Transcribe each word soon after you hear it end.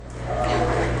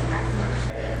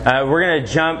We're going to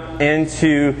jump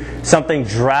into something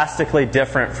drastically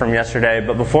different from yesterday.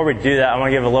 But before we do that, I want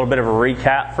to give a little bit of a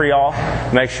recap for y'all.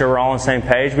 Make sure we're all on the same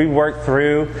page. We worked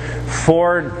through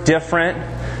 4 different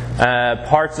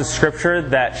parts of Scripture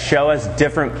that show us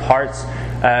different parts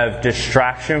of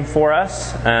distraction for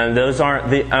us. Those aren't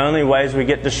the only ways we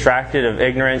get distracted: of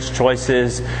ignorance,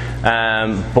 choices,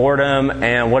 boredom,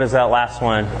 and what is that last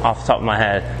one off the top of my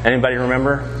head? Anybody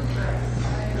remember?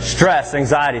 Stress,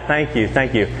 anxiety. Thank you.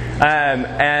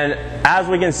 And as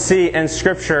we can see in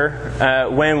Scripture,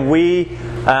 when we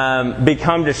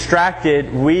become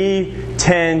distracted, we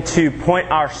tend to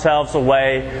point ourselves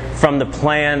away from the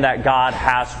plan that God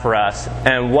has for us.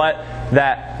 And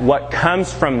what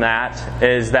comes from that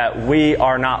is that we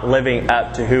are not living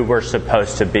up to who we're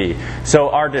supposed to be. So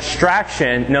our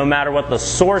distraction, no matter what the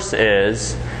source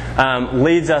is,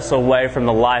 leads us away from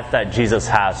the life that Jesus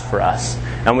has for us.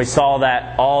 And we saw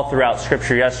that all throughout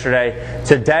Scripture yesterday.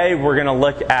 Today we're going to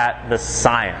look at the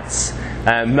science.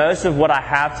 Most of what I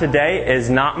have today is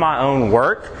not my own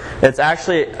work. It's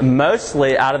actually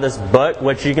mostly out of this book,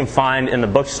 which you can find in the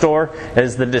bookstore. It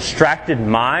is The Distracted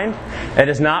Mind. It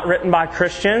is not written by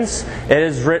Christians. It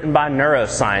is written by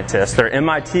neuroscientists. They're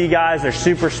MIT guys. They're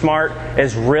super smart.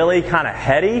 It's really kind of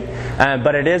heady,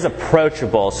 but it is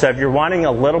approachable. So if you're wanting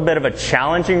a little bit of a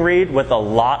challenging read with a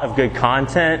lot of good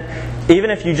content, even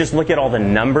if you just look at all the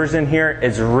numbers in here,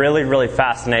 it's really, really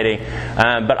fascinating.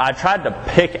 But I tried to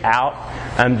pick out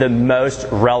the most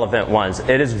relevant ones.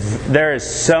 There is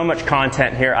so much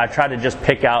content here. I tried to just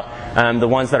pick out the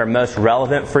ones that are most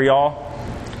relevant for y'all.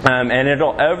 And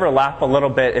it'll overlap a little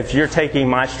bit if you're taking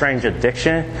My Strange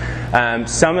Addiction.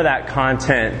 Some of that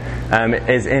content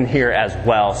is in here as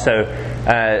well. So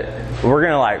we're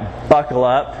going to buckle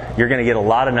up. You're going to get a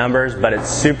lot of numbers, but it's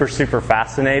super, super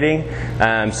fascinating.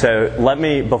 So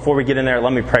before we get in there,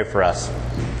 let me pray for us.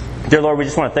 Dear Lord, we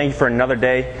just want to thank you for another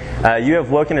day. You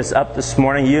have woken us up this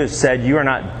morning. You have said you are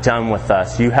not done with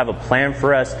us. You have a plan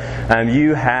for us.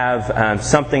 You have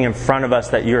something in front of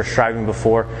us that you are striving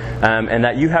before, and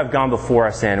that you have gone before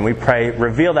us in. And we pray,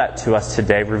 reveal that to us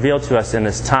today. Reveal to us in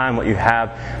this time what you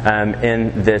have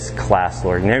in this class,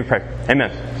 Lord. In your name we pray.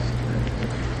 Amen.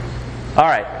 All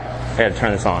right. I got to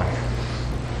turn this on.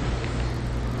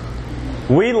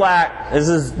 This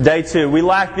is day 2, we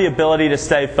lack the ability to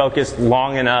stay focused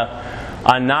long enough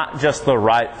on not just the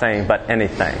right thing, but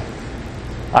anything.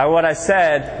 What I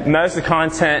said, most of the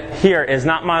content here is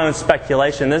not my own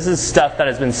speculation. This is stuff that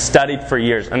has been studied for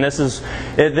years. And this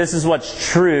is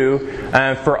what's true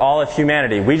for all of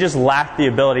humanity. We just lack the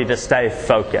ability to stay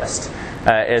focused.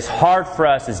 It's hard for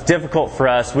us. It's difficult for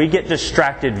us. We get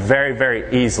distracted very,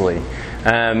 very easily.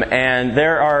 And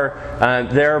there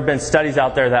have been studies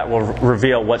out there that will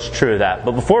reveal what's true of that.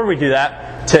 But before we do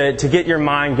that, to get your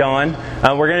mind going,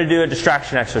 we're going to do a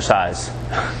distraction exercise.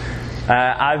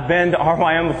 I've been to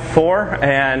RYM before,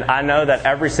 and I know that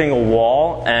every single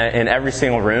wall in every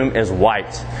single room is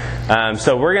white.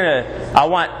 So I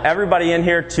want everybody in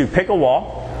here to pick a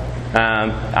wall.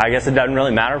 I guess it doesn't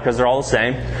really matter because they're all the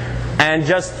same. And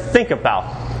just think about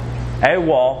a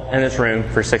wall in this room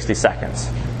for 60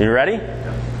 seconds. You ready?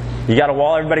 You got a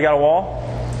wall? Everybody got a wall?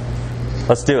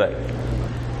 Let's do it.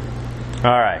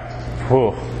 All right.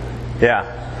 Whew. Yeah.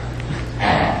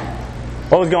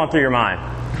 What was going through your mind?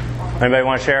 Anybody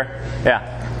want to share? Yeah.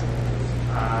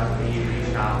 The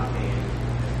Wii Shop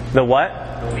theme. The what?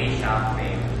 The Wii Shop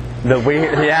theme. The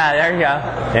Wii. Yeah, there you go.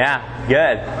 Yeah,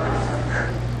 good.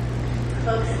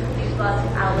 Focus on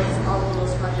outlets, all the little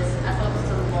sponges. I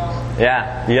focused on the wall.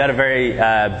 Yeah, you had a very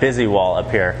busy wall up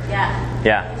here. Yeah.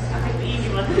 Yeah. I picked the easy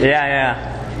one.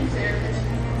 Yeah. Is there air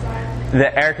conditioning inside?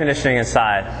 The air conditioning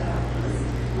inside.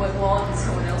 What wall did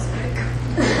someone else pick?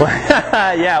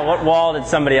 Yeah, what wall did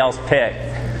somebody else pick?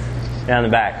 Down the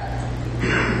back.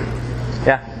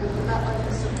 Yeah.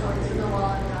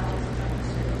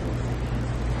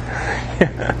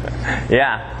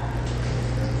 Yeah.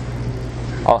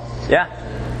 Oh, yeah.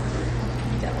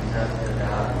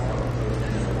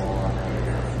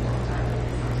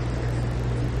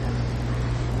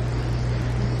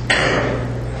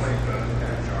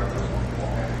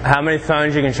 How many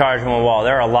phones you can charge on one wall?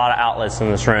 There are a lot of outlets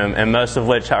in this room, and most of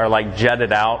which are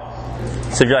jetted out.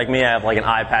 So if you're like me, I have an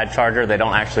iPad charger. They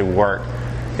don't actually work.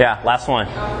 Yeah, last one.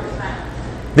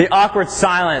 The awkward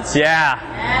silence. Yeah.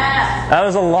 That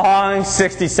was a long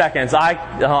 60 seconds.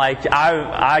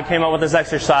 I came up with this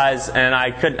exercise, and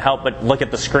I couldn't help but look at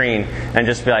the screen and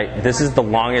just be like, this is the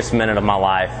longest minute of my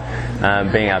life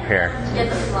being up here.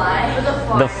 The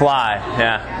fly. The fly,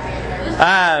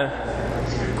 yeah.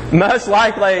 Most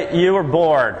likely you were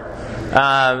bored.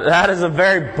 That is a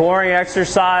very boring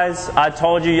exercise. I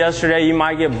told you yesterday you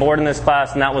might get bored in this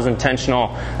class, and that was intentional.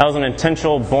 That was an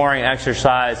intentional, boring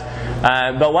exercise.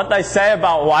 But what they say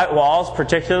about white walls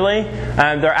particularly,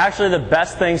 they're actually the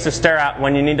best things to stare at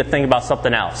when you need to think about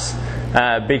something else.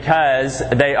 Because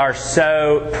they are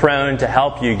so prone to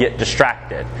help you get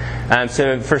distracted.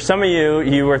 So for some of you,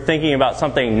 you were thinking about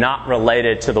something not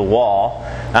related to the wall,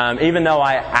 even though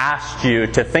I asked you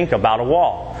to think about a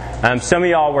wall. Some of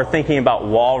y'all were thinking about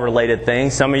wall-related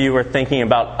things. Some of you were thinking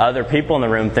about other people in the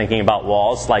room thinking about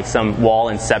walls, like some wall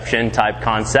inception type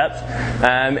concept.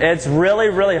 It's really,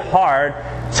 really hard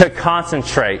to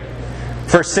concentrate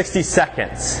for 60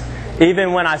 seconds.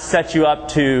 Even when I set you up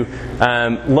to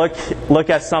look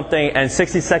at something, and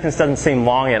 60 seconds doesn't seem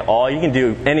long at all, you can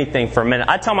do anything for a minute.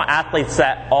 I tell my athletes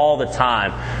that all the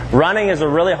time. Running is a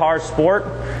really hard sport,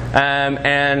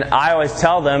 and I always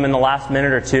tell them in the last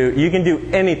minute or two, you can do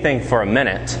anything for a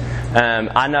minute.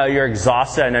 I know you're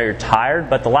exhausted, I know you're tired,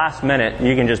 but the last minute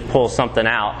you can just pull something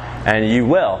out, and you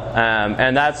will.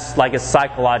 And that's like a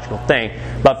psychological thing.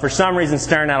 But for some reason,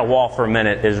 staring at a wall for a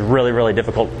minute is really, really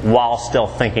difficult while still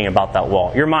thinking about that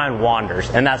wall. Your mind wanders,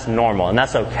 and that's normal, and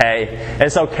that's okay.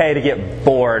 It's okay to get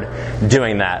bored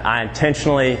doing that. I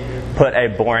intentionally put a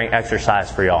boring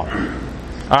exercise for y'all.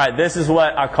 All right, this is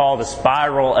what I call the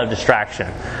spiral of distraction.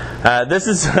 This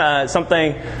is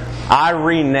something I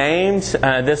renamed.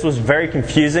 This was very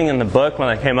confusing in the book when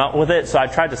I came up with it, so I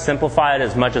tried to simplify it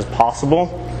as much as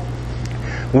possible.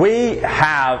 We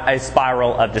have a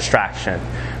spiral of distraction.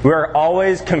 We're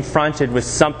always confronted with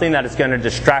something that is going to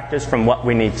distract us from what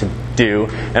we need to do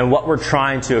and what we're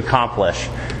trying to accomplish.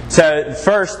 So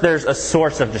first, there's a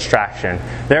source of distraction.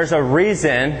 There's a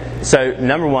reason. So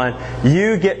number one,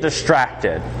 you get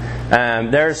distracted.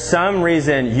 There's some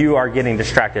reason you are getting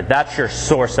distracted. That's your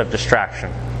source of distraction.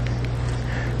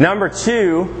 Number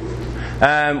two,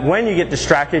 when you get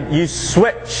distracted, you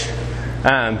switch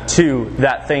to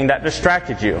that thing that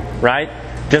distracted you, right?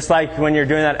 Just like when you're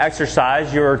doing that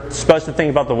exercise, you're supposed to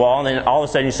think about the wall, and then all of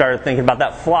a sudden you started thinking about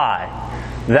that fly.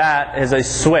 That is a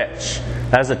switch.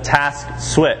 That is a task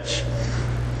switch.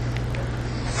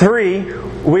 3,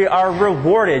 we are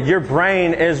rewarded. Your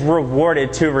brain is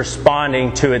rewarded to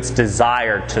responding to its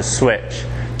desire to switch,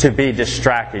 to be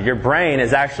distracted. Your brain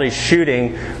is actually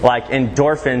shooting like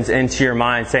endorphins into your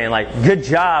mind, saying like, good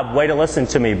job, way to listen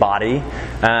to me, body.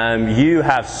 You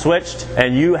have switched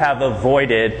and you have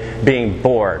avoided being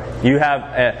bored. You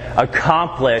have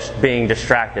accomplished being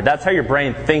distracted. That's how your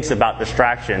brain thinks about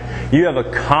distraction. You have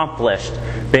accomplished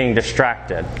being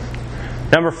distracted.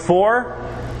 Number 4,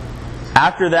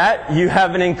 after that, you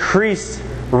have an increased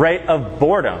rate of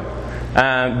boredom.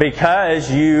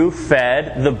 Because you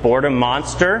fed the boredom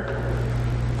monster,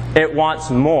 it wants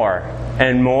more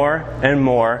and more and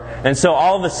more. And so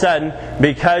all of a sudden,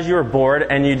 because you were bored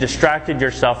and you distracted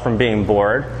yourself from being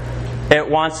bored, it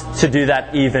wants to do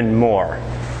that even more.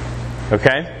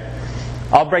 Okay?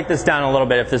 I'll break this down a little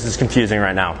bit if this is confusing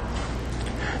right now.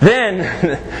 Then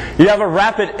you have a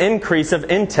rapid increase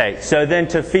of intake. So then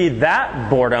to feed that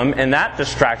boredom and that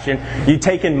distraction, you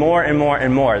take in more and more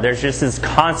and more. There's just this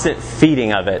constant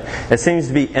feeding of it. It seems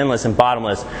to be endless and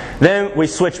bottomless. Then we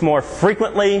switch more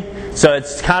frequently. So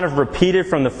it's kind of repeated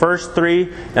from the first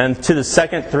 3. And to the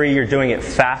second 3, you're doing it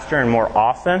faster and more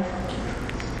often.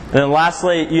 And then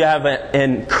lastly, you have an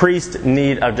increased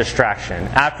need of distraction.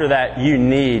 After that, you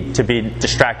need to be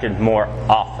distracted more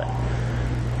often.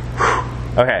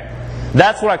 Okay,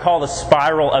 that's what I call the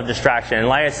spiral of distraction. And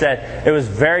like I said, it was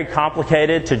very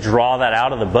complicated to draw that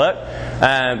out of the book,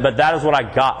 but that is what I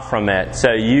got from it.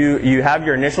 So you have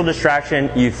your initial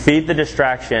distraction, you feed the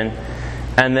distraction,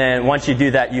 and then once you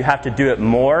do that, you have to do it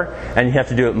more, and you have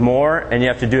to do it more, and you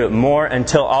have to do it more,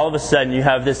 until all of a sudden you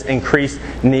have this increased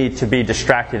need to be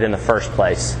distracted in the first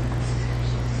place.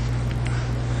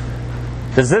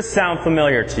 Does this sound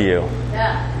familiar to you?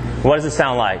 Yeah. What does it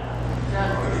sound like?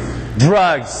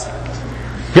 Drugs.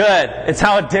 Good. It's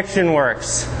how addiction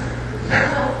works.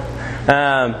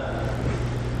 I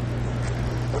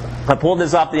pulled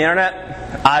this off the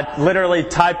internet. I literally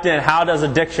typed in, how does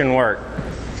addiction work?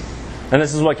 And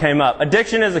this is what came up.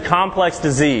 Addiction is a complex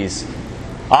disease,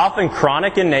 often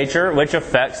chronic in nature, which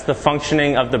affects the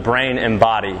functioning of the brain and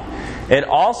body. It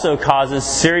also causes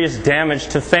serious damage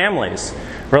to families,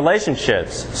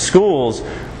 relationships, schools,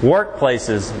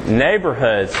 workplaces,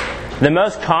 neighborhoods. The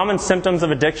most common symptoms of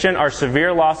addiction are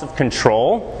severe loss of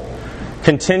control,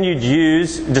 continued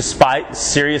use despite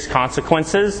serious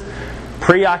consequences,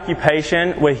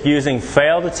 preoccupation with using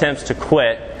failed attempts to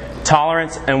quit,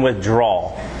 tolerance, and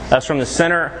withdrawal. That's from the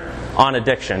Center on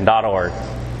Addiction.org.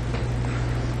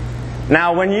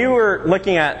 Now, when you were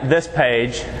looking at this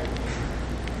page,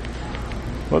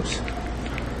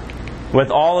 with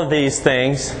all of these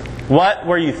things, what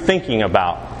were you thinking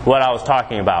about? What I was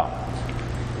talking about?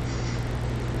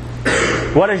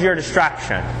 What is your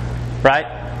distraction? Right?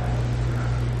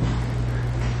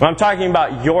 When I'm talking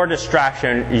about your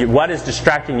distraction, what is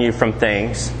distracting you from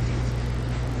things?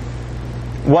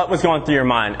 What was going through your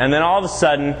mind? And then all of a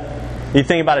sudden, you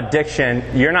think about addiction,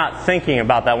 you're not thinking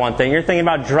about that one thing, you're thinking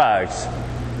about drugs.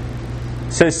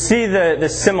 So see the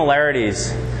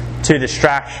similarities to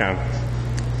distraction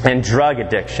and drug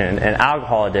addiction and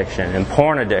alcohol addiction and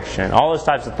porn addiction, all those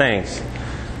types of things.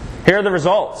 Here are the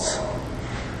results.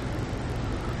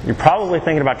 You're probably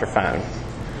thinking about your phone.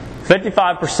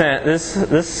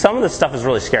 55%, some of this stuff is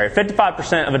really scary.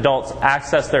 55% of adults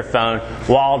access their phone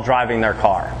while driving their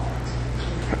car.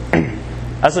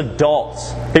 That's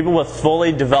adults, people with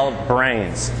fully developed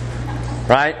brains,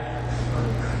 right?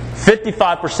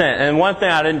 55%. And one thing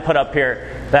I didn't put up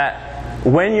here, that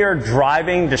when you're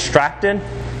driving distracted,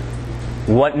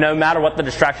 no matter what the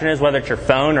distraction is, whether it's your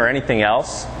phone or anything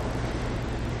else,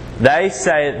 they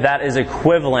say that is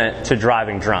equivalent to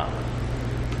driving drunk.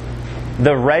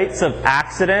 The rates of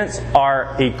accidents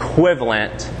are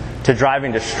equivalent to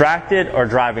driving distracted or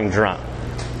driving drunk.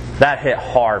 That hit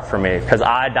hard for me because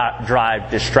I drive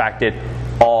distracted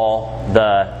all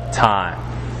the time.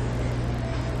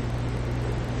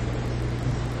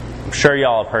 I'm sure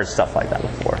y'all have heard stuff like that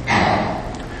before.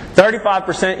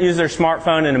 35% use their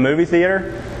smartphone in a movie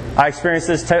theater. I experienced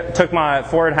this. Took my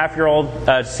 4.5-year-old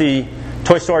to see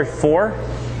Toy Story 4.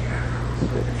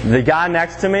 The guy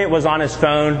next to me was on his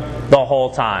phone the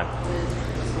whole time.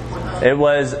 It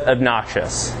was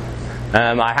obnoxious.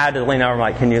 I had to lean over and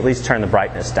like, can you at least turn the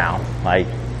brightness down? Like,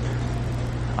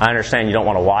 I understand you don't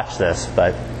want to watch this,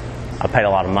 but I paid a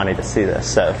lot of money to see this.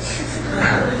 So,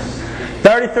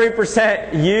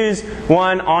 33% use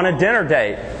one on a dinner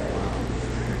date.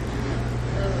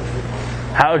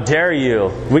 How dare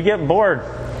you? We get bored,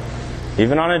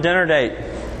 even on a dinner date.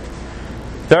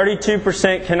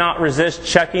 32% cannot resist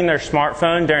checking their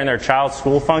smartphone during their child's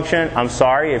school function. I'm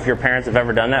sorry if your parents have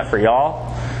ever done that for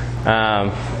y'all.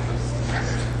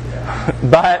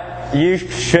 But you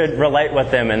should relate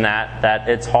with them in that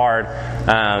it's hard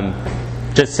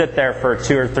to sit there for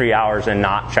 2 or 3 hours and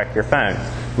not check your phone.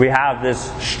 We have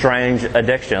this strange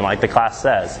addiction, like the class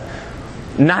says.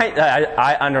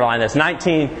 I underline this.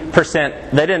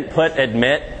 19%, they didn't put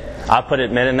admit. I put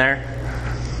admit in there.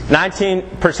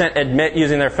 19% admit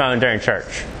using their phone during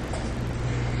church.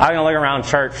 I'm going to look around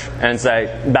church and say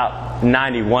about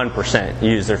 91%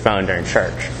 use their phone during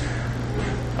church.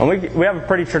 And we have a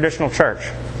pretty traditional church.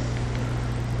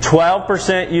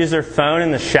 12% use their phone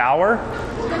in the shower.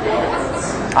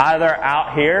 Either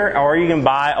out here, or you can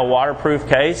buy a waterproof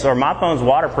case, or my phone's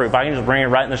waterproof. I can just bring it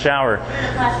right in the shower.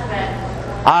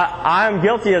 I'm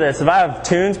guilty of this. If I have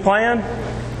tunes playing,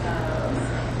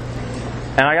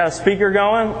 and I got a speaker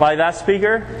going, like that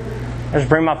speaker, I just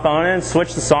bring my phone in,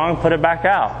 switch the song, put it back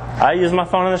out. I use my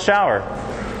phone in the shower.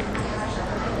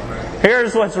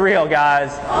 Here's what's real,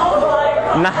 guys.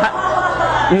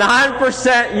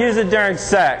 9% use it during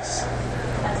sex.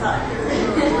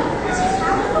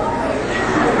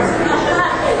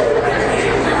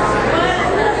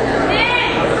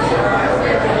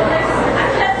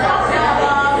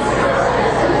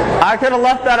 I could have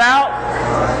left that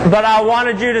out, but I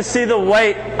wanted you to see the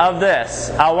weight of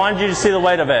this. I wanted you to see the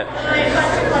weight of it. All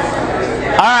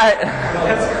right.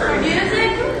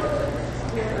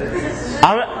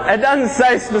 It doesn't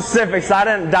say specifics. I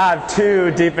didn't dive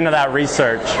too deep into that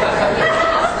research. All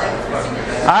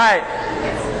right.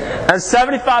 And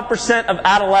 75% of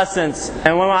adolescents,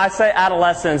 and when I say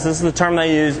adolescents, this is the term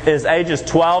they use, is ages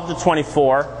 12 to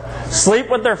 24, sleep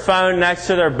with their phone next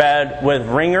to their bed with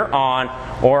ringer on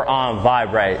or on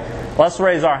vibrate. Let's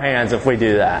raise our hands if we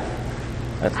do that.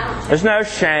 There's no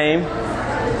shame.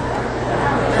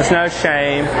 There's no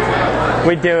shame.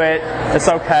 We do it. It's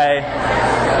okay.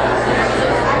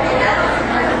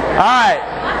 All right.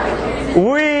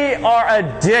 We are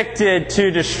addicted to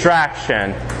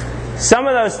distraction. Some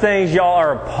of those things y'all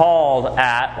are appalled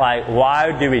at, like,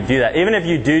 why do we do that? Even if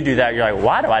you do that, you're like,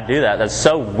 why do I do that? That's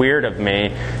so weird of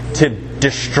me to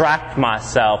distract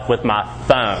myself with my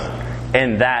phone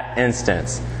in that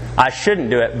instance. I shouldn't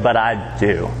do it, but I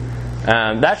do.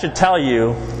 That should tell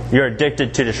you you're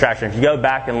addicted to distraction. If you go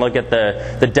back and look at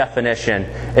the definition,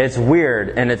 it's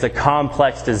weird and it's a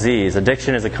complex disease.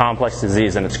 Addiction is a complex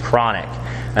disease and it's chronic.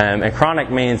 And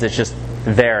chronic means it's just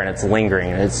there and it's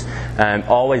lingering and it's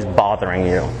always bothering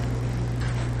you.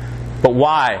 But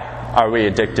why are we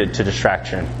addicted to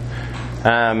distraction?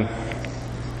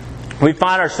 we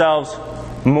find ourselves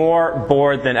more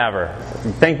bored than ever.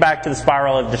 Think back to the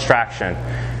spiral of distraction.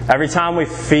 Every time we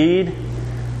feed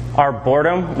our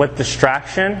boredom with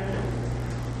distraction,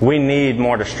 we need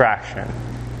more distraction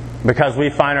because we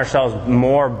find ourselves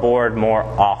more bored more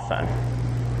often.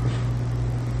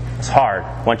 It's hard.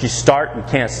 Once you start, you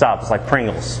can't stop. It's like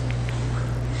Pringles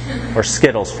or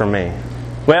Skittles for me.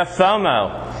 We have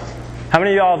FOMO. How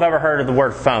many of y'all have ever heard of the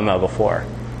word FOMO before?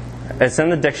 It's in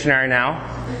the dictionary now.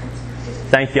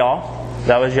 Thank y'all.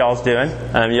 That was y'all's doing.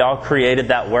 Y'all created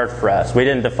that word for us. We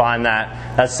didn't define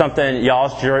that. That's something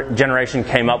y'all's generation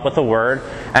came up with a word,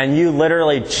 and you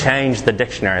literally changed the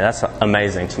dictionary. That's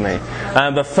amazing to me.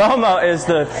 But FOMO is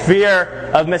the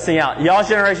fear of missing out. Y'all's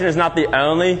generation is not the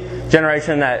only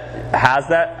generation that has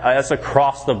that. That's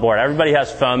across the board. Everybody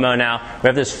has FOMO now. We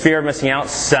have this fear of missing out.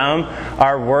 Some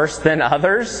are worse than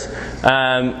others.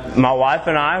 My wife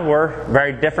and I were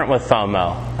very different with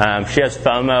FOMO. She has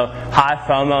FOMO, high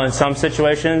FOMO in some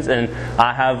situations, and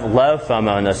I have low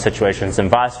FOMO in those situations, and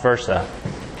vice versa.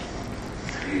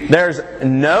 There's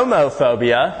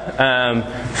nomophobia,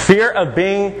 fear of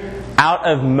being out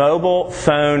of mobile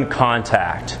phone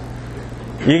contact.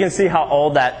 You can see how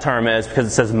old that term is because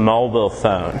it says mobile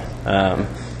phone.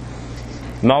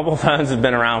 Mobile phones have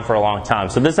been around for a long time.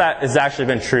 So this has actually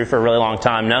been true for a really long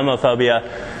time. Nomophobia,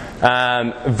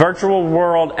 virtual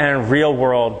world and real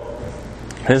world.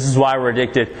 This is why we're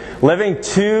addicted. Living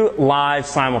two lives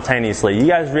simultaneously. You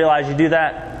guys realize you do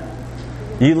that?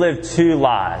 You live two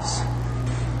lives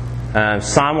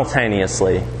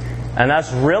simultaneously. And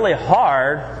that's really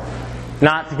hard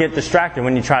not to get distracted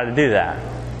when you try to do that.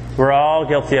 We're all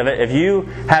guilty of it. If you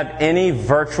have any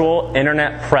virtual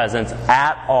internet presence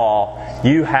at all,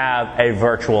 you have a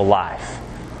virtual life.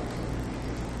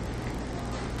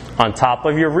 On top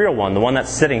of your real one, the one that's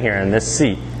sitting here in this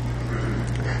seat.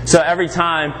 So every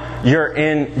time you're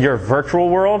in your virtual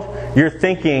world, you're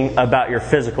thinking about your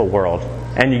physical world.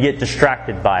 And you get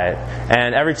distracted by it.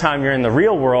 And every time you're in the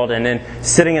real world and then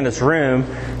sitting in this room,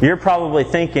 you're probably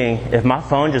thinking, if my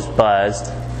phone just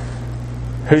buzzed,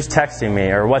 who's texting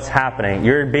me or what's happening?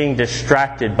 You're being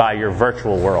distracted by your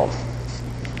virtual world.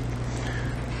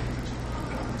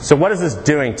 So what is this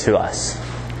doing to us?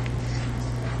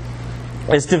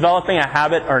 It's developing a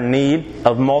habit or need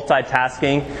of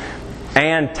multitasking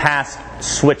and task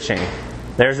switching.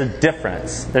 There's a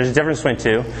difference. There's a difference between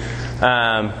two.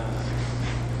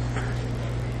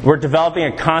 We're developing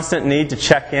a constant need to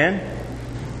check in.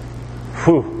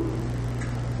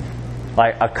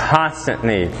 Like a constant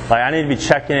need. Like I need to be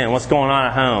checking in. What's going on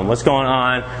at home? What's going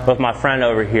on with my friend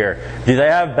over here? Do they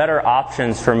have better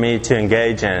options for me to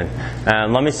engage in?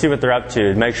 Let me see what they're up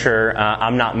to make sure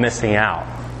I'm not missing out.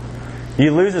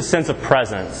 You lose a sense of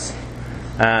presence.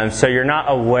 So you're not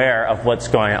aware of what's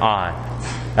going on.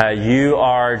 You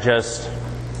are just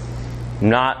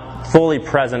not fully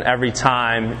present every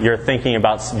time you're thinking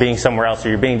about being somewhere else or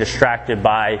you're being distracted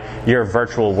by your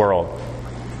virtual world.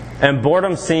 And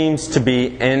boredom seems to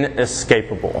be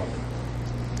inescapable.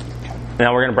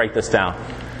 Now we're going to break this down.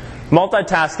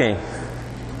 Multitasking.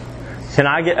 Can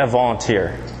I get a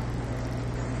volunteer?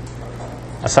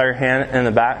 I saw your hand in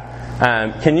the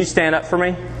back. Can you stand up for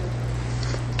me?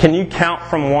 Can you count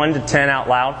from 1 to 10 out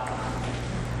loud?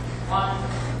 1,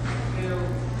 2,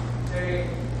 3,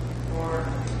 4,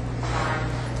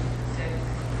 5, 6,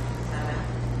 7,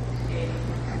 8,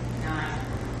 9,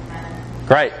 10.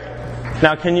 Great.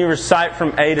 Now can you recite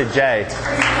from A to J?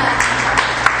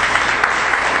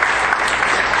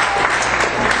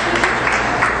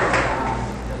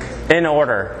 In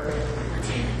order.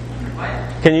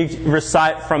 What? Can you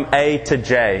recite from A to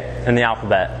J in the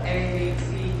alphabet? A, B,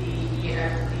 C, D, E,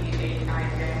 F, G, H, I,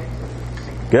 J.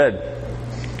 Good.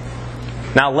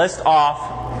 Now list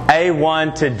off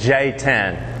A1 to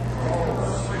J10.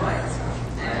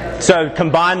 So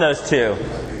combine those two.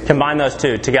 Combine those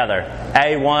two together.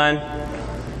 A1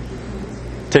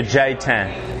 to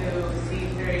J10.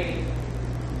 C3.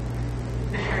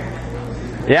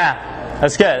 Yeah,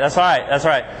 that's good. That's all right. That's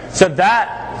all right. So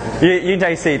that you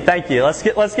take a seat. Thank you. Let's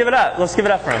give it up. Let's give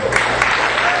it up for him.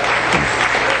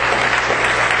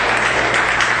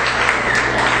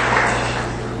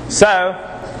 So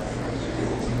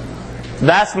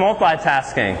that's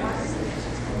multitasking.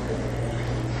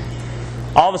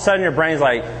 All of a sudden, your brain's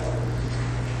like,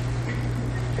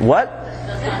 "What?"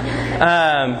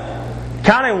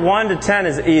 Counting 1 to 10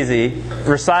 is easy.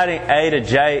 Reciting A to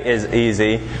J is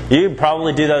easy. You can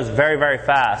probably do those very, very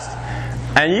fast.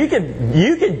 And you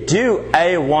could do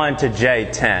A1 to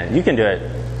J10. You can do it.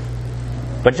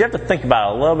 But you have to think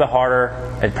about it a little bit harder.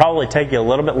 It'd probably take you a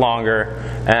little bit longer.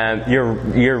 And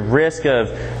your risk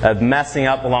of messing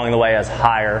up along the way is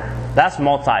higher. That's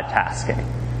multitasking.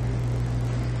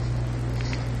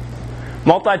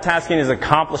 Multitasking is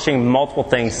accomplishing multiple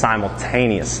things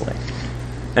simultaneously.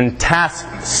 And task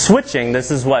switching, this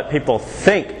is what people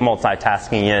think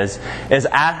multitasking is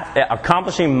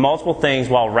accomplishing multiple things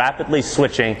while rapidly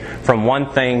switching from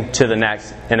one thing to the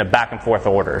next in a back and forth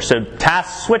order. So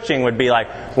task switching would be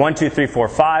like 1, 2, 3, 4,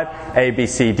 5, A, B,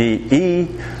 C, D, E,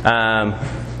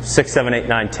 6, 7, 8,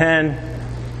 9, 10,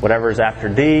 whatever is after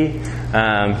D,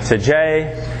 to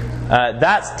J.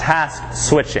 That's task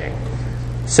switching.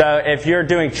 So if you're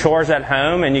doing chores at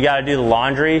home and you got to do the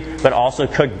laundry but also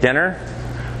cook dinner,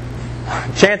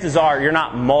 chances are you're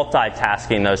not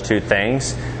multitasking those two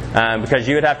things because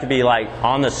you would have to be like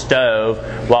on the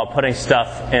stove while putting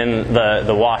stuff in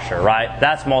the washer, right?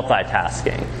 That's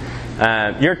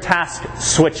multitasking. You're task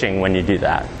switching when you do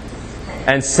that.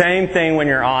 And same thing when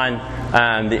you're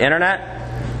on the internet.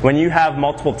 When you have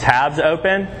multiple tabs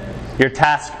open, you're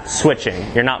task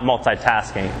switching. You're not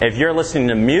multitasking. If you're listening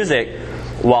to music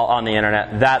while on the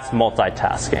internet, that's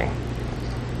multitasking.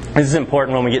 This is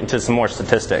important when we get into some more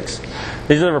statistics.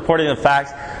 These are the reporting of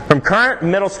facts from current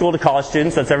middle school to college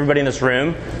students. That's everybody in this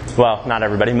room. Well, not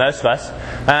everybody, most of us.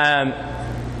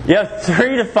 You have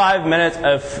 3 to 5 minutes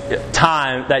of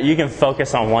time that you can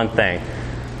focus on one thing.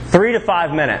 3 to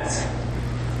 5 minutes.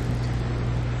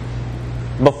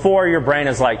 Before your brain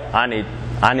is like, I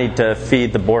need to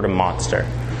feed the boredom monster.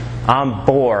 I'm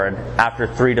bored after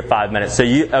 3 to 5 minutes. So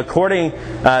according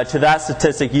to that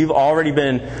statistic, you've already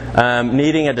been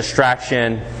needing a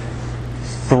distraction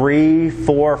 3,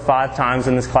 4, 5 times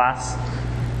in this class.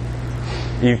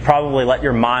 You've probably let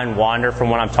your mind wander from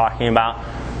what I'm talking about.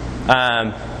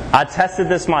 I tested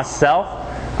this myself.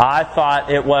 I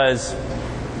thought it was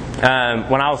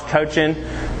when I was coaching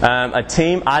a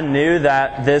team, I knew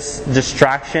that this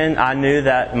distraction, I knew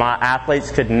that my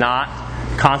athletes could not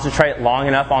concentrate long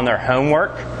enough on their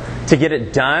homework to get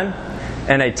it done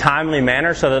in a timely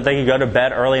manner so that they could go to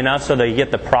bed early enough so they get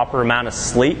the proper amount of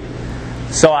sleep.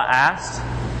 So I asked,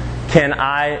 can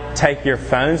I take your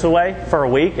phones away for a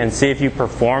week and see if you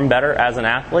perform better as an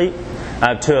athlete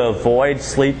to avoid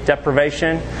sleep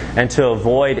deprivation and to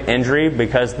avoid injury,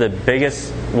 because the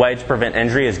biggest way to prevent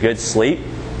injury is good sleep.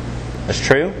 That's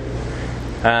true.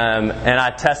 And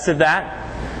I tested that.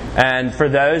 And for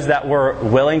those that were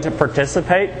willing to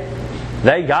participate,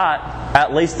 they got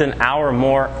at least an hour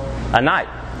more a night.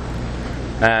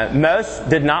 Most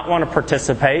did not want to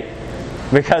participate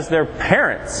because their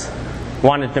parents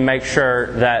wanted to make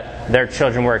sure that their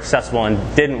children were accessible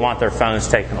and didn't want their phones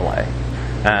taken away.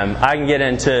 I can get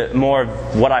into more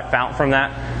of what I found from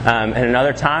that in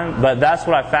another time, but that's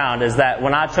what I found is that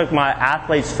when I took my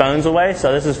athletes' phones away,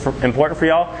 so this is important for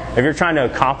y'all, if you're trying to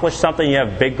accomplish something, you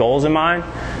have big goals in mind,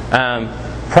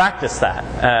 practice that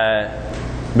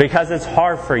because it's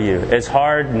hard for you. It's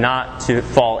hard not to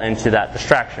fall into that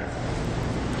distraction.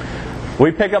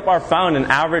 We pick up our phone an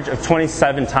average of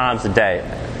 27 times a day.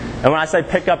 And when I say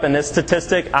pick up in this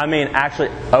statistic, I mean actually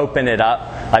open it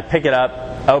up. Like pick it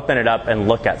up, open it up, and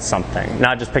look at something.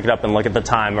 Not just pick it up and look at the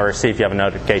time or see if you have a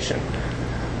notification.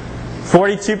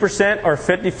 42% or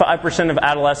 55% of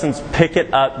adolescents pick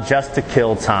it up just to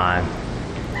kill time.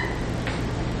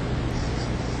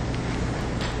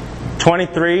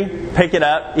 23, pick it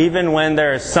up even when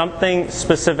there is something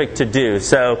specific to do.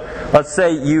 So let's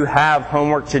say you have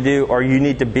homework to do or you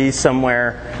need to be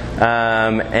somewhere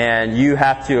and you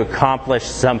have to accomplish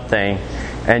something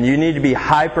and you need to be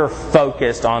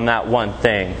hyper-focused on that one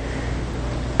thing.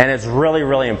 And it's really,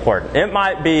 really important. It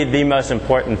might be the most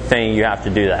important thing you have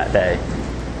to do that day.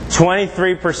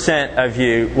 23% of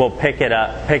you will pick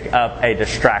up a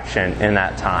distraction in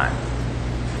that time.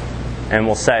 And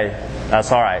will say,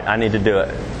 that's all right, I need to do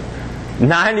it.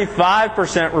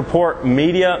 95% report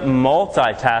media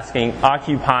multitasking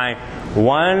occupying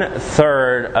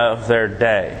 1/3 of their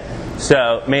day.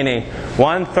 So, meaning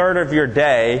 1/3 of your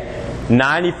day,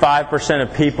 95%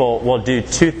 of people will do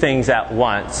 2 things at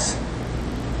once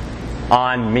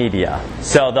on media.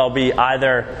 So they'll be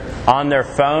either on their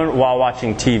phone while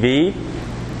watching TV,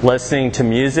 listening to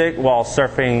music while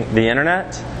surfing the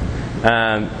internet.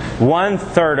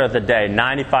 1/3 of the day,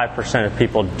 95% of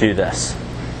people do this.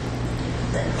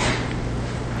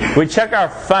 We check our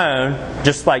phone,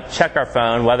 just like check our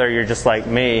phone, whether you're just like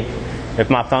me, if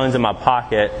my phone's in my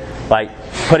pocket, like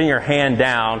putting your hand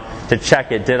down to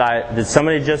check it. Did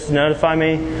somebody just notify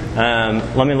me?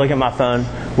 Let me look at my phone.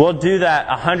 We'll do that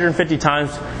 150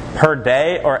 times per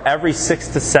day or every 6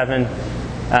 to 7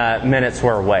 minutes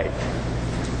we're awake.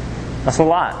 That's a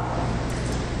lot.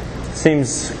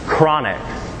 Seems chronic.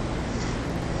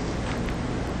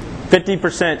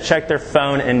 50% check their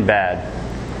phone in bed.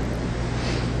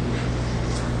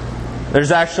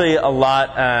 There's actually a lot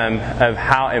of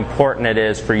how important it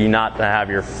is for you not to have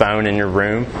your phone in your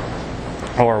room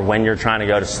or when you're trying to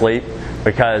go to sleep,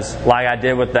 because like I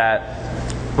did with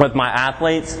my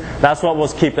athletes, that's what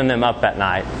was keeping them up at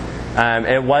night.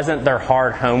 It wasn't their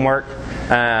hard homework.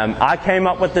 I came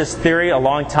up with this theory a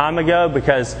long time ago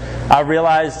because I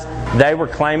realized they were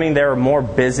claiming they were more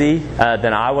busy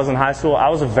than I was in high school. I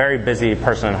was a very busy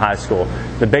person in high school.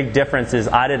 The big difference is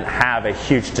I didn't have a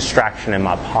huge distraction in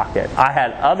my pocket. I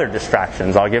had other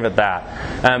distractions, I'll give it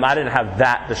that. I didn't have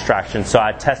that distraction, so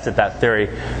I tested that theory.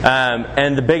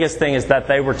 And the biggest thing is that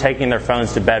they were taking their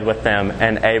phones to bed with them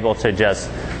and able to just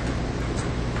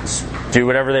do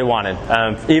whatever they wanted.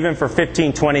 Even for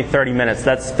 15, 20, 30 minutes.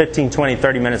 That's 15, 20,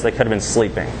 30 minutes they could have been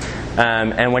sleeping.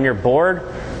 And when you're bored,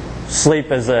 sleep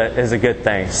is a good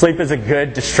thing. Sleep is a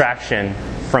good distraction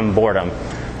from boredom.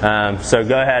 So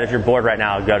go ahead, if you're bored right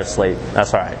now, go to sleep.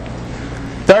 That's all right.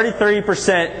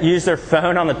 33% use their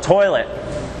phone on the toilet.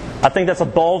 I think that's a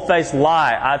bold-faced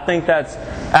lie. I think that's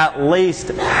at least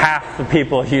half the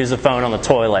people who use a phone on the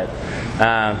toilet.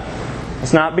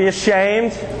 Let's not be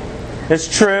ashamed.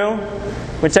 It's true.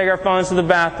 We take our phones to the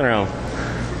bathroom.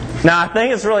 Now, I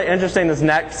think it's really interesting. This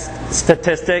next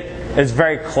statistic is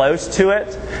very close to it.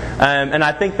 And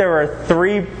I think there were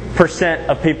 3%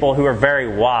 of people who are very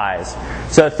wise.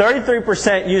 So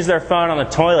 33% use their phone on the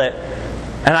toilet.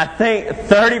 And I think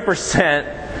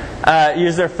 30%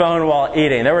 use their phone while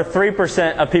eating. There were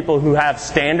 3% of people who have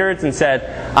standards and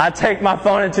said, I take my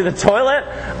phone into the toilet.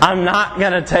 I'm not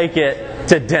going to take it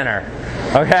to dinner.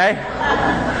 Okay?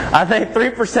 I think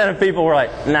 3% of people were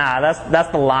like, nah,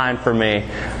 that's the line for me.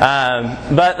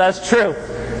 But that's true.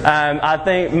 I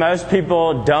think most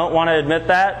people don't want to admit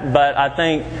that, but I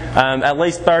think at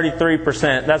least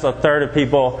 33%, that's a third of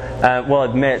people, will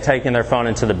admit taking their phone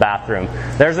into the bathroom.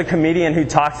 There's a comedian who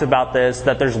talks about this,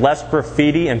 that there's less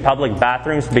graffiti in public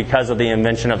bathrooms because of the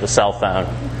invention of the cell phone.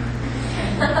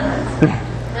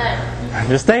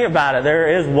 Just think about it.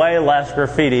 There is way less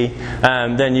graffiti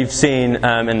than you've seen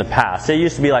in the past. It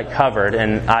used to be like covered,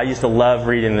 and I used to love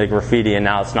reading the graffiti, and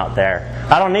now it's not there.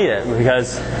 I don't need it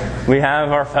because we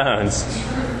have our phones.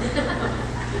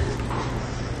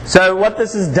 So what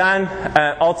this has done,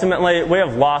 ultimately, we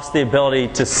have lost the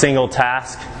ability to single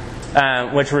task,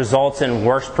 which results in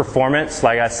worse performance,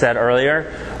 like I said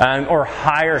earlier, or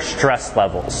higher stress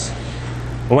levels.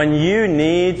 When you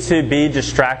need to be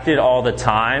distracted all the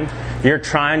time, you're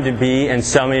trying to be in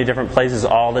so many different places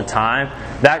all the time,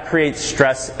 that creates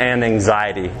stress and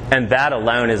anxiety. And that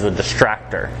alone is a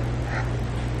distractor.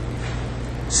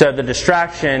 So the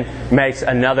distraction makes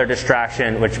another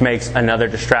distraction, which makes another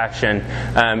distraction,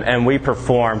 and we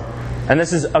perform. And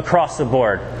this is across the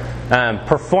board.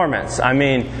 Performance. I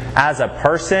mean, as a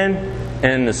person,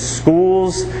 in the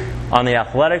schools, on the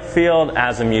athletic field,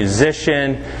 as a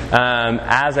musician,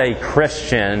 as a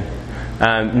Christian,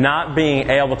 not being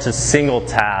able to single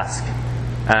task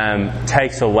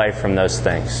takes away from those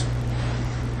things.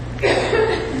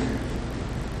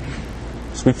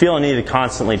 So we feel a need to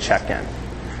constantly check in.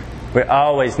 We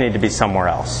always need to be somewhere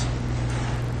else.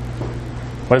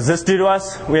 What does this do to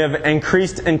us? We have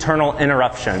increased internal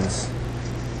interruptions.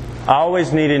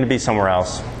 Always needing to be somewhere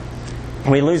else.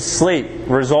 We lose sleep.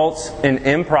 Results in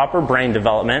improper brain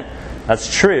development.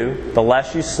 That's true. The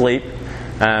less you sleep,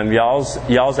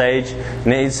 y'all's age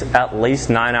needs at least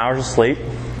 9 hours of sleep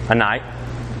a night.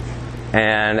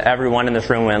 And everyone in this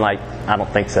room went like, I don't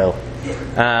think so.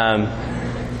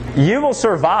 You will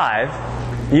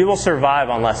survive. You will survive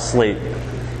on less sleep.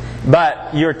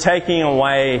 But you're taking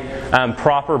away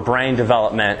proper brain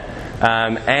development.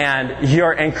 And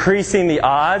you're increasing the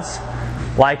odds,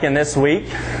 like in this week,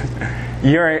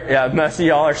 most of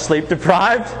y'all are sleep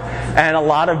deprived, and a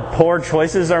lot of poor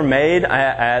choices are made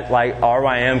at like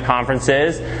RYM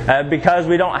conferences because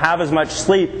we don't have as much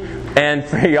sleep. And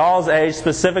for y'all's age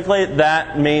specifically,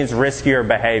 that means riskier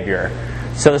behavior.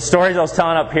 So the stories I was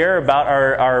telling up here about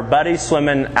our buddy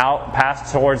swimming out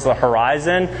past towards the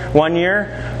horizon one year,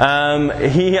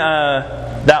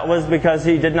 that was because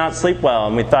he did not sleep well,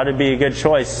 and we thought it'd be a good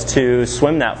choice to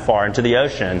swim that far into the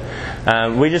ocean.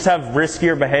 We just have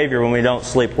riskier behavior when we don't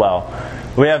sleep well.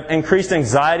 We have increased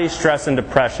anxiety, stress, and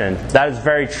depression. That is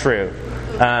very true.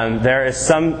 There is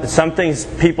some things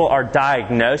people are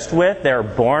diagnosed with. They're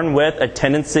born with a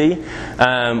tendency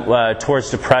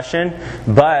towards depression,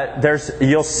 but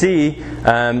you'll see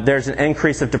there's an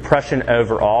increase of depression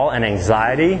overall and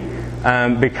anxiety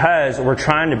because we're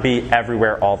trying to be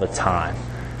everywhere all the time.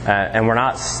 And we're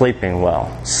not sleeping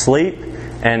well. Sleep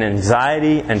and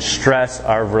anxiety and stress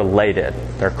are related.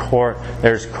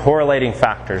 There's correlating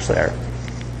factors there.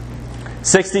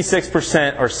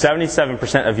 66% or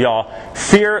 77% of y'all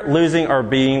fear losing or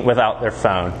being without their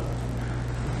phone.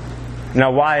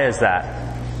 Now, why is that?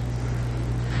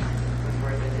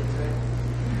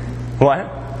 What?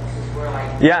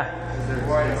 Yeah.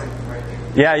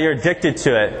 Yeah, you're addicted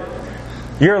to it.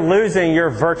 You're losing your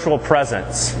virtual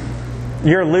presence.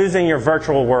 You're losing your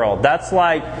virtual world. It's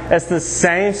the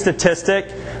same statistic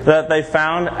that they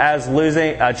found as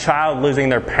losing a child losing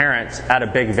their parents at a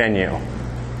big venue.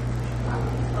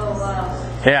 Oh,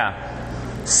 wow.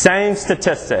 Yeah. Same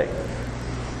statistic.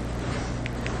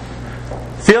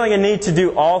 Feeling a need to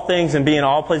do all things and be in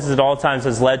all places at all times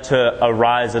has led to a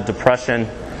rise of depression.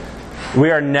 We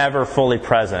are never fully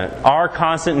present. Our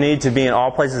constant need to be in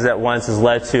all places at once has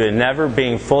led to never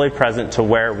being fully present to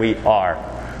where we are.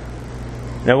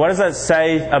 Now, what does that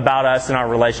say about us in our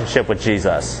relationship with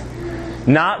Jesus?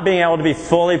 Not being able to be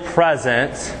fully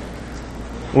present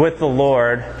with the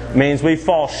Lord means we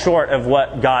fall short of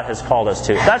what God has called us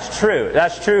to. That's true.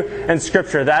 That's true in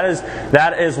Scripture. That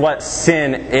is what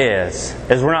sin is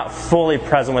we're not fully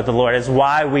present with the Lord. It's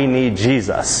why we need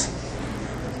Jesus.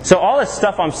 So all this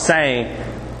stuff I'm saying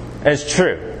is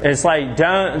true. It's like,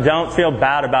 don't feel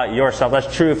bad about yourself.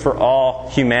 That's true for all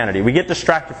humanity. We get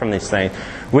distracted from these things.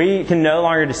 We can no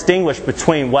longer distinguish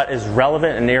between what is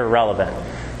relevant and irrelevant.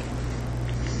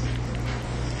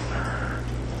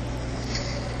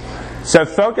 So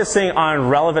focusing on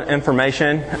relevant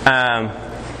information,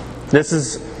 this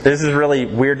is really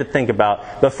weird to think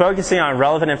about. But focusing on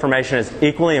relevant information is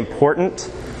equally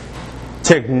important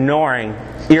to ignoring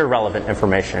irrelevant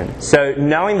information. So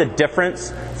knowing the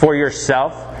difference for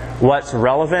yourself, what's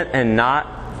relevant and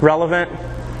not relevant,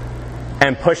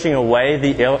 and pushing away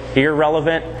the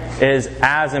irrelevant is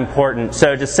as important.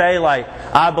 So to say, like,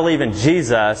 I believe in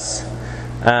Jesus,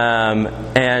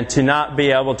 and to not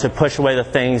be able to push away the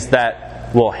things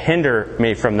that will hinder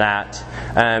me from that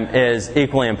is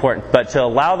equally important. But to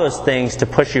allow those things to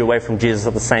push you away from Jesus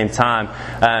at the same time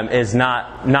is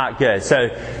not good. So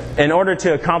in order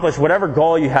to accomplish whatever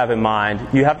goal you have in mind,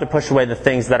 you have to push away the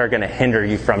things that are going to hinder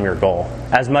you from your goal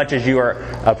as much as you are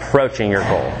approaching your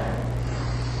goal.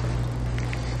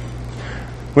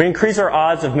 We increase our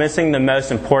odds of missing the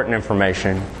most important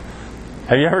information.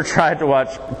 Have you ever tried to watch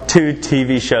 2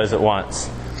 TV shows at once?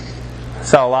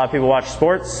 So a lot of people watch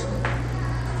sports.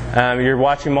 You're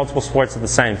watching multiple sports at the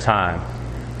same time,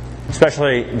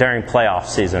 especially during playoff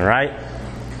season, right?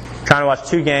 Trying to watch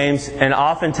 2 games, and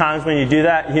oftentimes when you do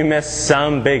that, you miss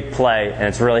some big play, and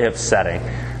it's really upsetting.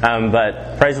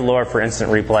 But praise the Lord for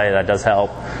instant replay. That does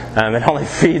help. It only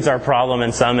feeds our problem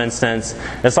in some instance.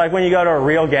 It's like when you go to a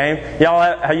real game.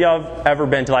 Have y'all ever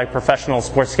been to like a professional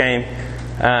sports game?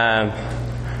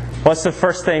 What's the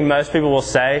first thing most people will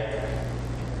say?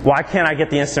 Why can't I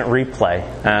get the instant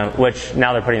replay? Which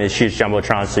now they're putting these huge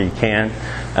jumbotrons so you can.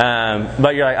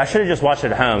 But you're like, I should have just watched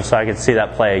it at home so I could see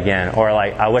that play again. Or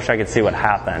like, I wish I could see what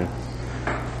happened.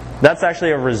 That's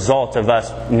actually a result of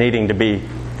us needing to be,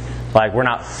 like, we're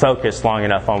not focused long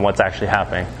enough on what's actually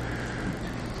happening.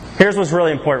 Here's what's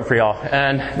really important for y'all.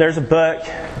 And there's a book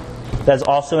that's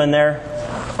also in there.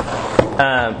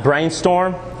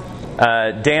 Brainstorm.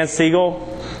 Dan Siegel.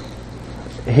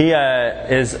 He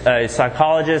is a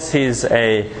psychologist. He's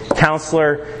a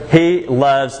counselor. He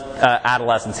loves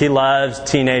adolescents. He loves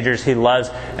teenagers.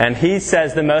 And he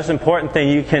says the most important thing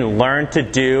you can learn to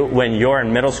do when you're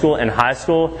in middle school and high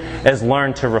school is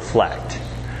learn to reflect.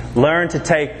 Learn to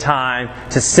take time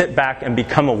to sit back and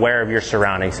become aware of your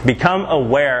surroundings. Become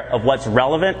aware of what's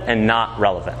relevant and not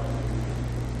relevant.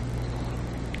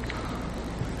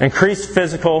 Increase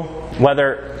physical,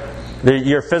 whether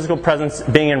your physical presence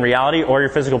being in reality or your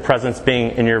physical presence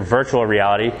being in your virtual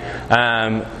reality,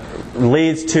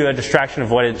 leads to a distraction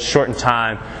avoided shortened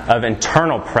time of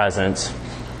internal presence.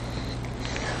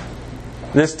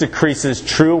 This decreases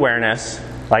true awareness,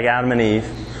 like Adam and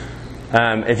Eve.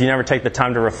 If you never take the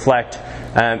time to reflect,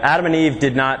 Adam and Eve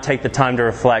did not take the time to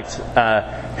reflect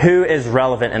who is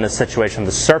relevant in the situation,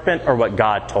 the serpent or what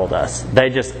God told us. They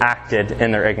just acted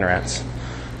in their ignorance.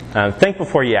 Think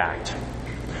before you act.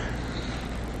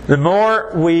 The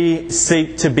more we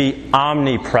seek to be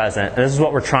omnipresent, this is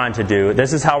what we're trying to do.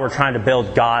 This is how we're trying to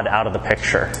build God out of the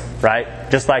picture, right?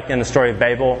 Just like in the story of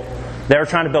Babel, they were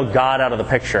trying to build God out of the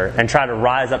picture and try to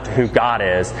rise up to who God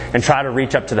is and try to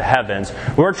reach up to the heavens.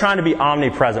 We're trying to be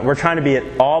omnipresent. We're trying to be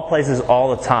at all places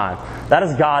all the time. That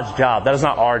is God's job. That is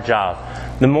not our job.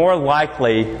 The more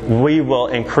likely we will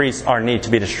increase our need to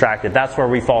be distracted. That's where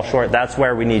we fall short. That's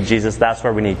where we need Jesus. That's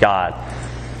where we need God.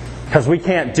 Because we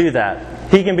can't do that.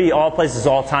 He can be all places,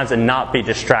 all times, and not be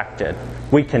distracted.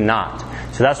 We cannot.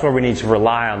 So that's where we need to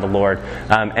rely on the Lord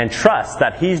and trust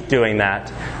that He's doing that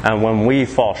when we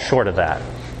fall short of that.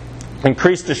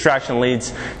 Increased distraction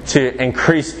leads to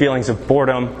increased feelings of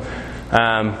boredom.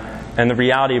 And the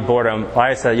reality of boredom,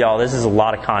 like I said, y'all, this is a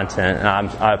lot of content, and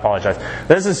I apologize.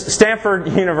 This is Stanford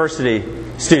University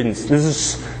students. This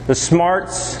is the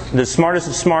smartest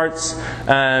of smarts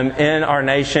in our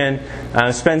nation.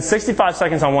 Spend 65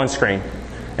 seconds on one screen.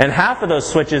 And half of those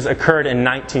switches occurred in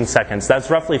 19 seconds. That's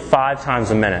roughly 5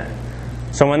 times a minute.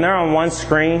 So when they're on one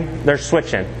screen, they're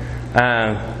switching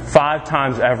 5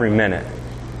 times every minute.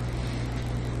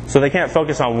 So they can't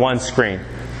focus on one screen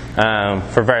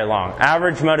for very long.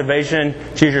 Average motivation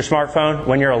to use your smartphone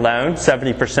when you're alone,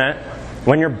 70%.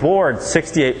 When you're bored,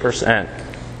 68%.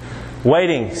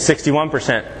 Waiting,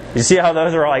 61%. You see how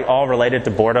those are like all related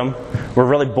to boredom? We're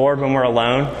really bored when we're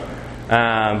alone,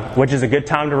 which is a good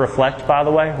time to reflect, by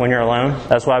the way, when you're alone.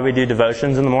 That's why we do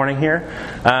devotions in the morning here.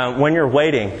 When you're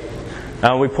waiting,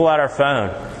 we pull out our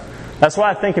phone. That's why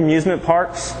I think amusement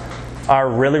parks are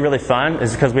really, really fun,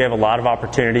 is because we have a lot of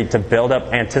opportunity to build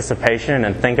up anticipation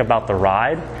and think about the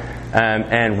ride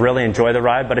and really enjoy the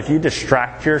ride. But if you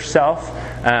distract yourself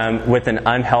with an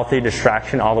unhealthy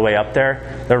distraction all the way up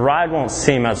there, the ride won't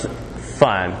seem as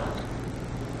fun,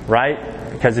 right?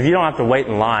 Because if you don't have to wait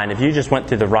in line, if you just went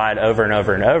through the ride over and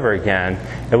over and over again,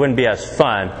 it wouldn't be as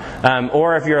fun.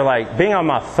 Or if you're like being on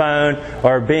my phone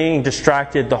or being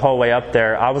distracted the whole way up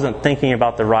there, I wasn't thinking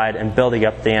about the ride and building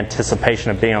up the anticipation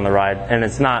of being on the ride, and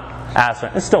it's not as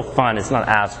fun. It's still fun, it's not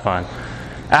as fun.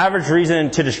 Average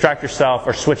reason to distract yourself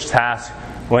or switch tasks.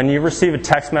 When you receive a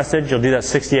text message, you'll do that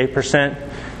 68%.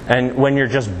 And when you're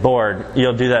just bored,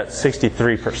 you'll do that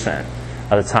 63%.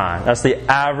 Of the time. That's the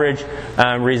average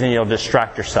reason you'll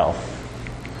distract yourself.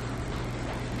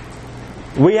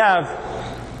 We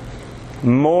have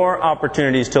more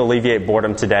opportunities to alleviate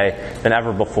boredom today than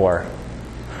ever before.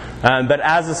 But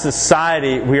as a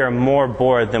society, we are more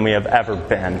bored than we have ever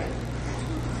been.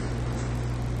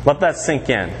 Let that sink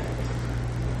in.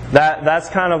 That's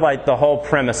kind of like the whole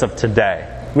premise of today.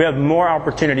 We have more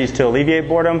opportunities to alleviate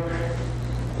boredom,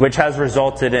 which has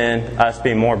resulted in us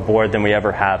being more bored than we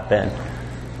ever have been.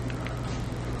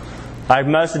 Like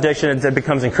most addictions, it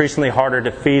becomes increasingly harder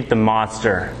to feed the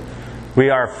monster. We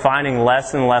are finding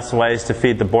less and less ways to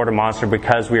feed the boredom monster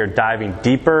because we are diving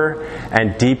deeper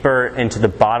and deeper into the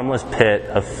bottomless pit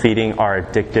of feeding our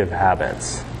addictive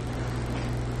habits.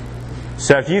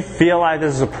 So if you feel like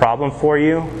this is a problem for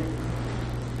you,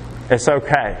 it's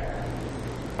okay.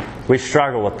 We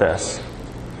struggle with this.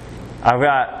 I've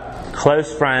got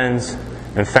close friends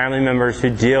and family members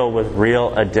who deal with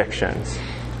real addictions.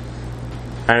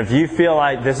 And if you feel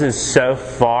like this is so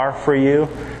far for you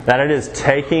that it is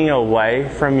taking away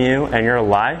from you and your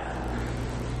life,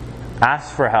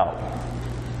 ask for help.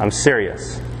 I'm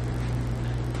serious.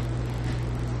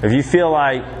 If you feel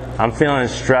like I'm feeling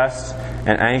stressed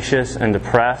and anxious and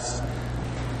depressed,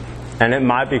 and it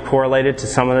might be correlated to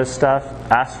some of this stuff,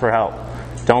 ask for help.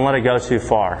 Don't let it go too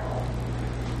far.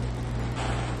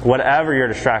 Whatever your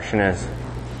distraction is,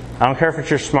 I don't care if it's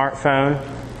your smartphone,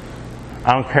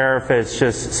 I don't care if it's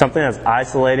just something that's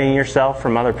isolating yourself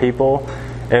from other people.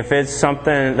 If it's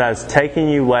something that's taking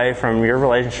you away from your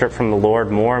relationship from the Lord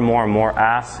more and more and more,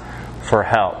 ask for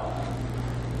help.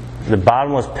 The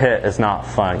bottomless pit is not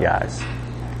fun, guys.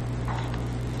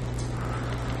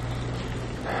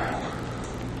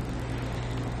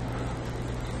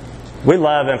 We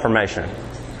love information.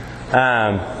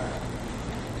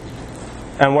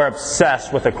 And we're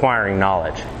obsessed with acquiring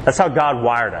knowledge. That's how God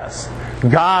wired us.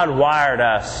 God wired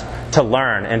us to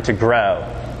learn and to grow,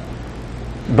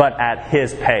 but at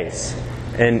His pace,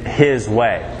 in His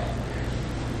way.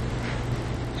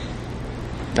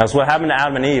 That's what happened to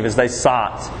Adam and Eve, is they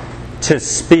sought to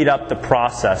speed up the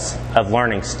process of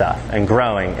learning stuff and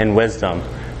growing in wisdom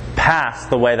past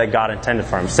the way that God intended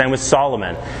for him. Same with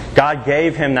Solomon. God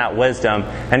gave him that wisdom,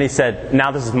 and he said,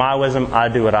 now this is my wisdom, I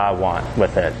do what I want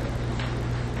with it.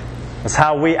 That's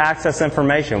how we access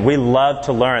information. We love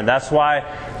to learn. That's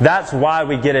why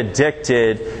we get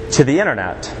addicted to the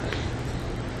internet.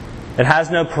 It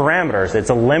has no parameters. It's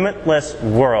a limitless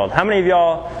world. How many of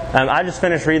y'all, I just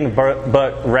finished reading the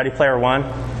book Ready Player One.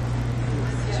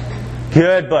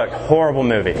 Good book. Horrible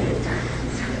movie.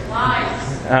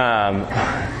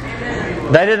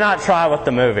 They did not try with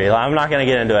the movie. I'm not going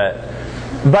to get into it.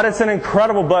 But it's an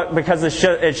incredible book because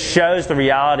it shows the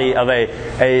reality of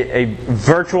a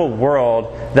virtual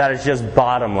world that is just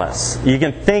bottomless. You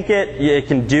can think it, you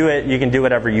can do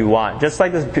whatever you want. Just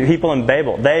like the people in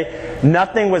Babel.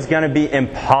 Nothing was going to be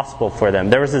impossible for them.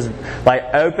 There was this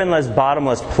openless,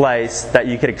 bottomless place that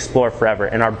you could explore forever.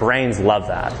 And our brains love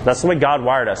that. That's the way God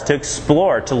wired us. To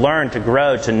explore, to learn, to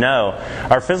grow, to know.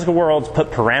 Our physical worlds put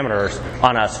parameters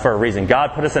on us for a reason.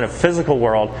 God put us in a physical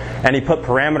world and He put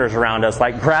parameters around us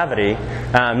like gravity.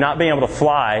 Not being able to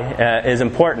fly is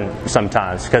important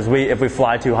sometimes because if we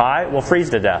fly too high, we'll freeze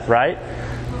to death, right?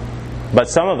 But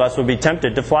some of us would be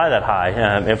tempted to fly that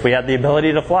high if we had the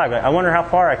ability to fly. I wonder how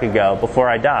far I could go before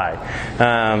I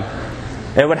die.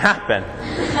 It would happen.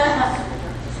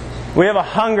 We have a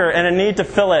hunger and a need to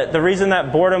fill it. The reason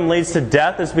that boredom leads to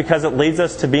death is because it leads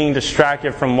us to being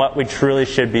distracted from what we truly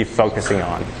should be focusing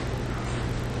on.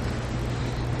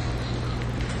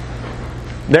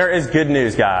 There is good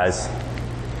news, guys.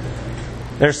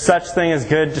 There's such thing as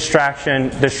good distraction.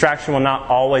 Distraction will not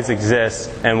always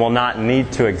exist and will not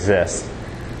need to exist.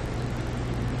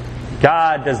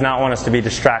 God does not want us to be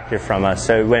distracted from us.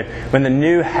 So when the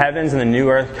new heavens and the new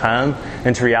earth come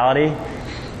into reality,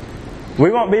 we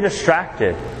won't be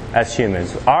distracted as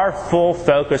humans. Our full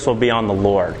focus will be on the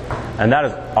Lord. And that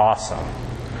is awesome.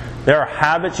 There are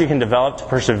habits you can develop to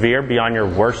persevere beyond your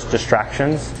worst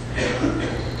distractions.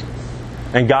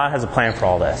 And God has a plan for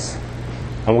all this.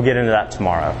 And we'll get into that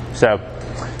tomorrow. So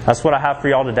that's what I have for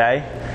y'all today.